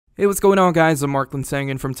Hey, what's going on guys, I'm Mark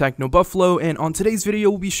Linsangin from Techno Buffalo, and on today's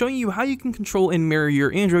video we'll be showing you how you can control and mirror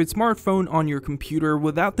your Android smartphone on your computer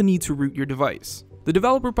without the need to root your device. The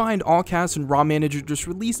developer behind Allcast and RAW Manager just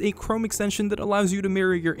released a Chrome extension that allows you to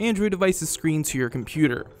mirror your Android device's screen to your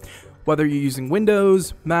computer. Whether you're using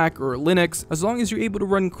Windows, Mac, or Linux, as long as you're able to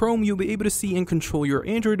run Chrome, you'll be able to see and control your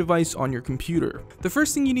Android device on your computer. The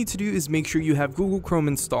first thing you need to do is make sure you have Google Chrome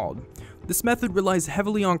installed. This method relies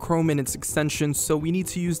heavily on Chrome and its extensions, so we need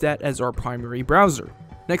to use that as our primary browser.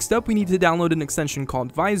 Next up, we need to download an extension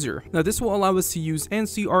called Visor. Now this will allow us to use and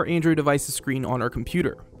see our Android device's screen on our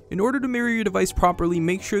computer. In order to mirror your device properly,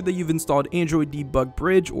 make sure that you've installed Android Debug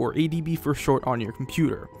Bridge, or ADB for short, on your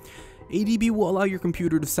computer. ADB will allow your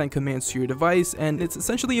computer to send commands to your device, and it's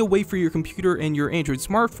essentially a way for your computer and your Android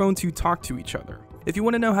smartphone to talk to each other. If you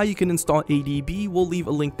want to know how you can install ADB, we'll leave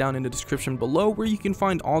a link down in the description below where you can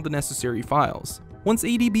find all the necessary files. Once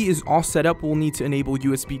ADB is all set up, we'll need to enable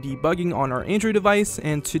USB debugging on our Android device,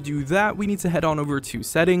 and to do that, we need to head on over to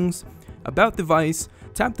Settings, About Device,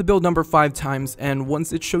 tap the build number 5 times, and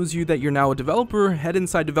once it shows you that you're now a developer, head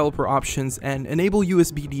inside Developer Options and enable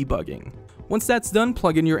USB debugging. Once that's done,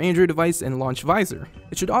 plug in your Android device and launch Visor.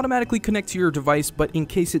 It should automatically connect to your device, but in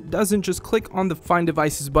case it doesn't, just click on the Find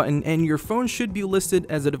Devices button and your phone should be listed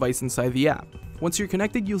as a device inside the app. Once you're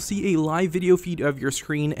connected, you'll see a live video feed of your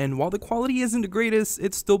screen, and while the quality isn't the greatest,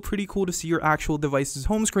 it's still pretty cool to see your actual device's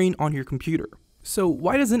home screen on your computer. So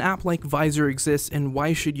why does an app like Visor exist, and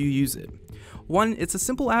why should you use it? 1. It's a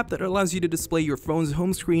simple app that allows you to display your phone's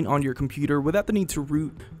home screen on your computer without the need to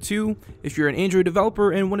root. 2. If you're an Android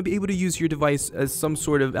developer and want to be able to use your device as some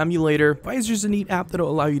sort of emulator, Visor's a neat app that'll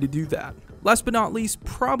allow you to do that. Last but not least,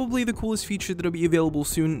 probably the coolest feature that'll be available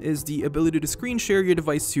soon is the ability to screen share your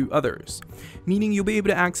device to others, meaning you'll be able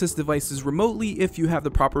to access devices remotely if you have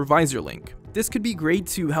the proper Visor link. This could be great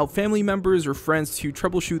to help family members or friends to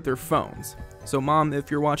troubleshoot their phones. So mom, if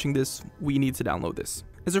you're watching this, we need to download this.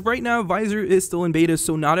 As of right now, Visor is still in beta,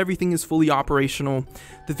 so not everything is fully operational.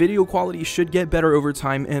 The video quality should get better over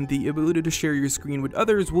time, and the ability to share your screen with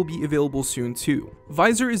others will be available soon too.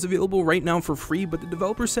 Visor is available right now for free, but the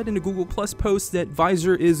developer said in a Google Plus post that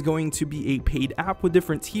Visor is going to be a paid app with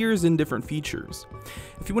different tiers and different features.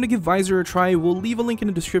 If you want to give Visor a try, we'll leave a link in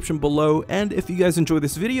the description below, and if you guys enjoy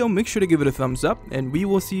this video, make sure to give it a thumbs up, and we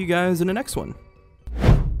will see you guys in the next one.